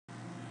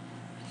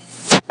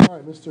All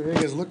right, Mr.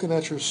 Higgins, looking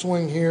at your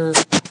swing here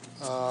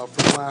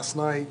from last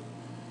night,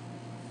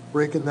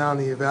 breaking down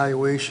the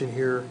evaluation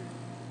here.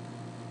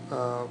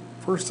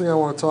 First thing I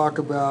want to talk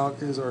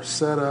about is our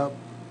setup.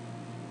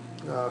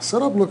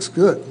 Setup looks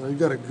good. You've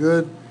got a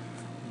good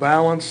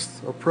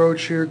balanced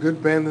approach here,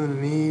 good bend in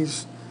the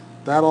knees.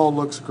 That all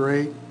looks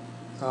great.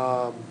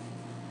 Um,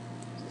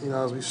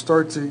 as we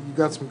start to, you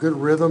got some good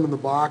rhythm in the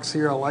box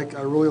here.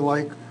 I really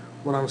like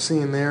what I'm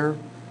seeing there.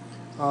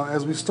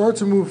 As we start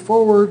to move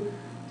forward,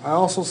 I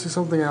also see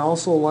something I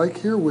also like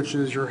here, which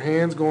is your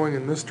hands going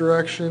in this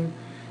direction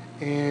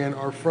and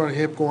our front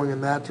hip going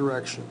in that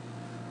direction.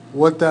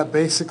 What that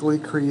basically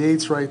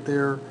creates right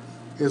there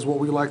is what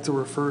we like to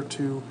refer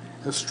to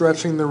as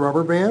stretching the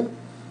rubber band.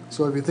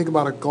 So if you think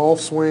about a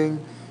golf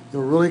swing,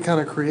 you're really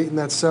kind of creating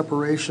that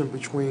separation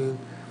between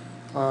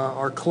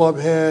our club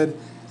head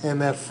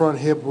and that front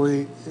hip.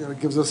 Really,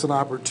 gives us an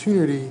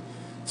opportunity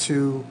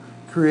to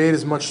create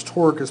as much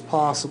torque as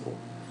possible.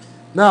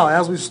 Now,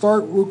 as we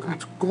start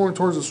going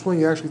towards the swing,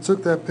 you actually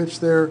took that pitch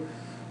there.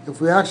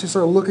 If we actually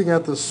start looking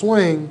at the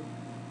swing,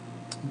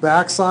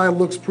 backside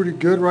looks pretty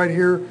good right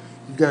here.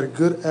 You've got a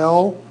good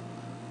L,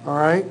 all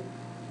right?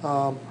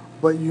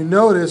 But you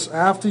notice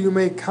after you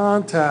make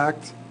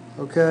contact,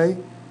 okay,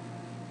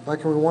 if I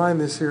can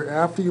rewind this here,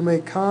 after you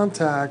make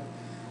contact,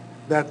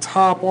 that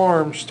top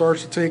arm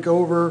starts to take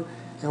over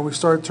and we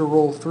start to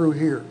roll through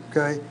here,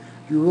 okay?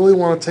 You really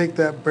want to take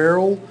that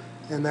barrel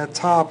and that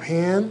top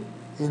hand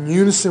in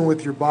unison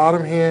with your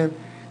bottom hand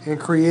and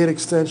create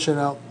extension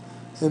out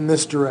in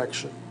this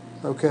direction,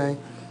 okay?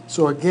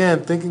 So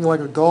again, thinking like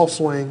a golf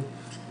swing,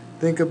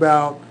 think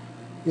about,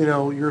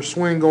 your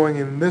swing going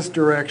in this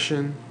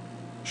direction,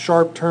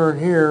 sharp turn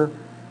here,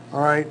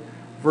 all right,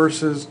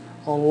 versus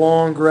a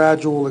long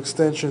gradual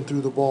extension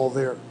through the ball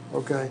there,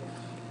 okay,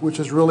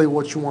 which is really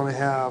what you want to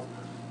have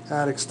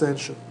at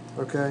extension,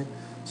 okay?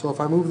 So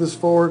if I move this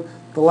forward,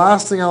 the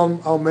last thing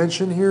I'll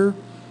mention here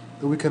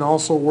that we can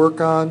also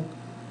work on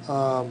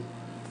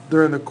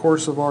during the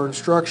course of our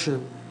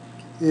instruction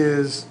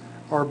is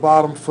our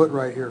bottom foot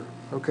right here,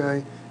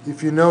 okay?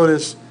 If you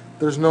notice,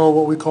 there's no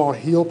what we call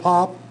heel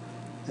pop,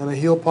 and a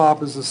heel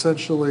pop is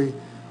essentially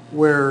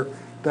where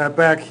that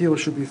back heel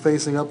should be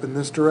facing up in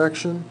this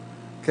direction,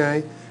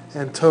 okay?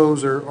 And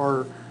toes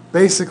are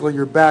basically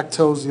your back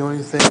toes, the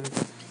only thing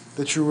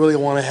that you really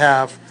want to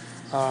have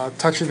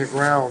touching the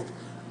ground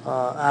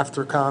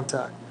after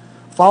contact.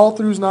 Follow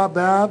through is not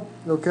bad,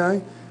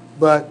 okay?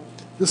 But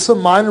just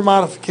some minor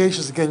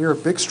modifications. Again, you're a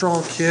big,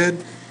 strong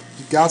kid.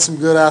 You've got some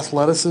good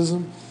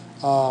athleticism,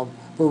 but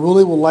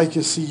really would like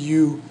to see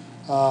you,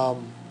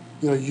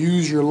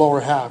 use your lower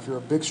half. You're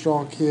a big,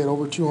 strong kid,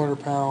 over 200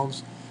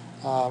 pounds,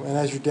 and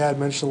as your dad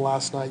mentioned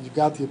last night, you've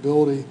got the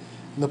ability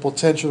and the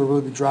potential to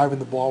really be driving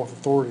the ball with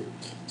authority.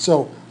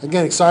 So,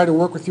 again, excited to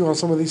work with you on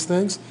some of these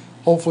things.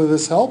 Hopefully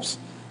this helps,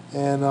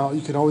 and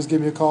you can always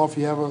give me a call if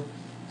you have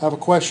a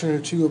question or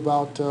two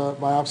about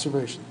my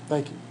observation.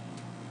 Thank you.